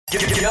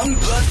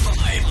Youngblood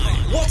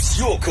 5. What's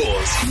your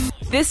cause?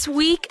 This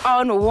week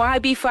on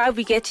YB5,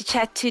 we get to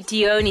chat to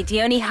Dione.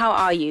 Dione, how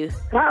are you?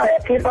 Hi,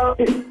 people.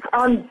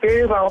 I'm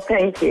very well,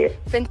 thank you.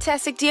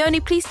 Fantastic.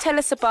 Dione, please tell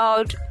us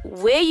about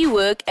where you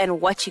work and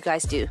what you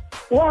guys do.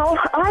 Well,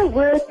 I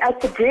work at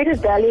the Breede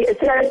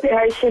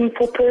Association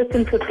for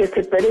Persons with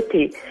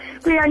Disability.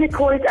 We only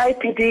call it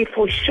APD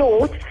for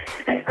short.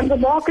 I'm the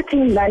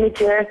marketing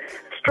manager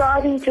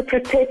striving to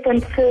protect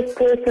and serve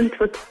persons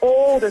with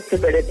all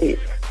disabilities.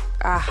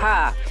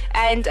 Aha.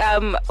 And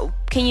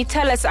can you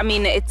tell us,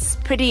 it's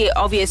pretty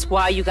obvious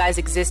why you guys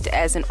exist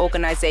as an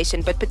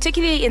organization, but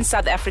particularly in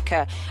South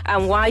Africa,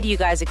 why do you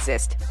guys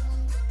exist?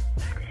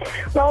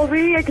 Well,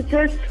 we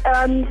exist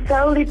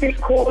solely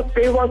because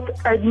there was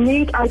a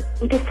need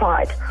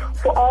identified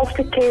for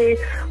aftercare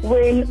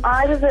when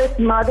either the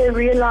mother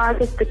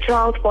realizes the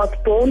child was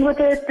born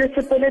with a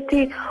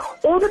disability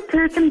or the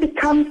person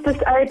becomes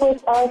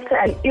disabled after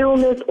an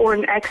illness or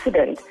an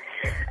accident.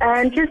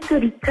 And just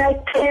to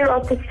take care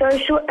of the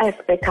social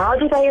aspect, how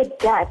do they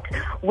adapt?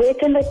 Where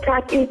can they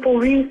tap in for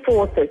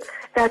resources?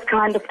 That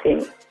kind of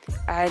thing.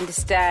 I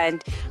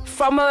understand.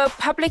 From a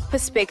public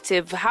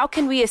perspective, how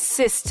can we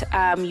assist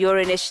your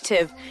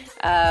initiative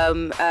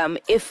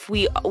if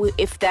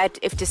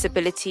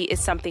disability is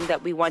something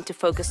that we want to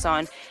focus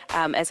on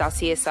as our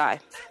CSI?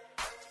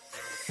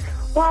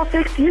 Well,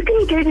 you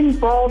can get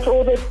involved,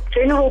 or the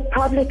general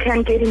public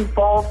can get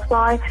involved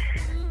by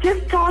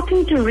just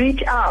starting to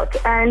reach out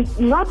and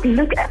not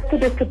look at the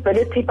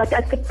disability, but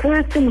at the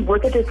person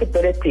with a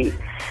disability.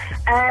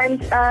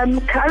 And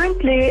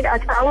currently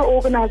at our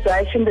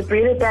organization, the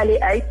Breede Valley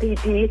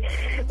APD,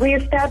 we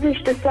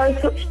established a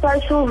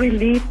social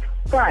relief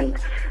fund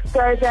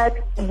so that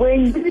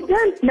when you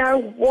don't know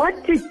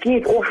what to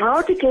give or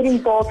how to get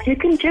involved, you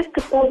can just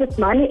deposit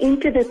money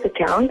into this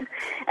account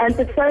and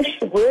the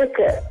social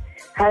worker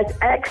has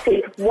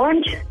access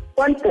once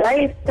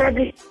they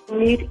establish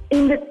need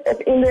in the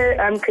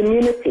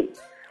community.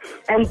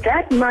 And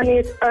that money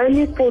is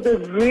only for the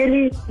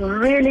really,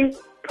 really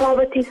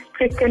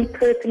poverty-stricken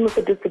person with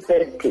a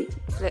disability.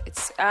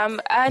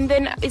 And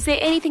then, is there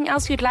anything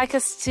else you'd like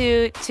us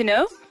to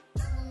know?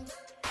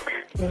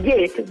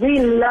 Yes,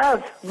 we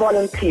love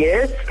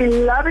volunteers. We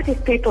love it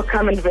if people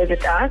come and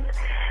visit us.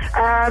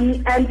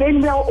 And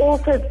then we are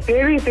also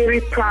very,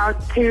 very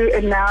proud to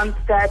announce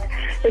that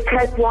the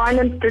Cape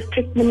Winelands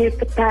District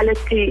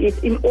Municipality is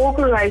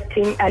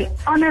inaugurating an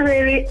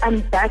honorary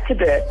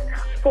ambassador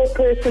for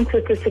persons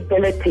with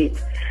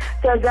disabilities.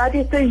 So that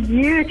is a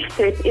huge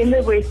step in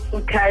the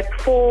Western Cape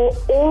for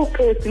all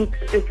persons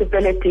with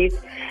disabilities.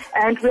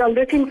 And we are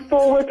looking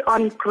forward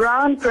on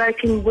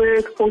groundbreaking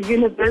work for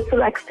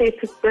universal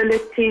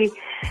accessibility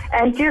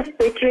and just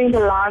bettering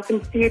the lives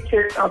and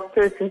future of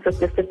persons with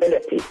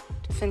disabilities.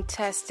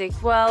 Fantastic.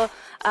 Well,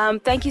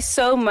 thank you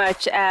so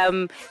much,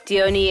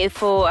 Dione,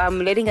 for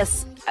letting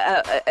us,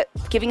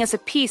 giving us a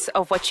piece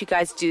of what you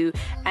guys do.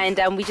 And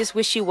we just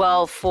wish you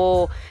well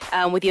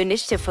with your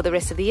initiative for the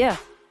rest of the year.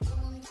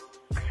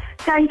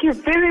 Thank you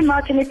very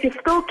much. And if you're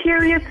still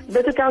curious,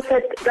 visit us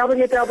at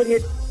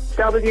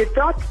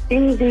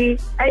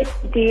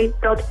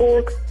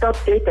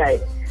www.indieapd.org.za.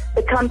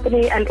 The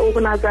company and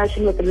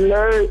organization with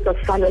loads of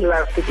fun and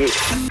love to do.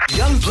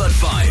 Youngblood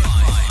 5.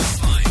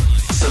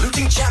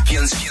 Saluting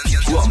champions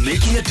who are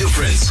making a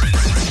difference.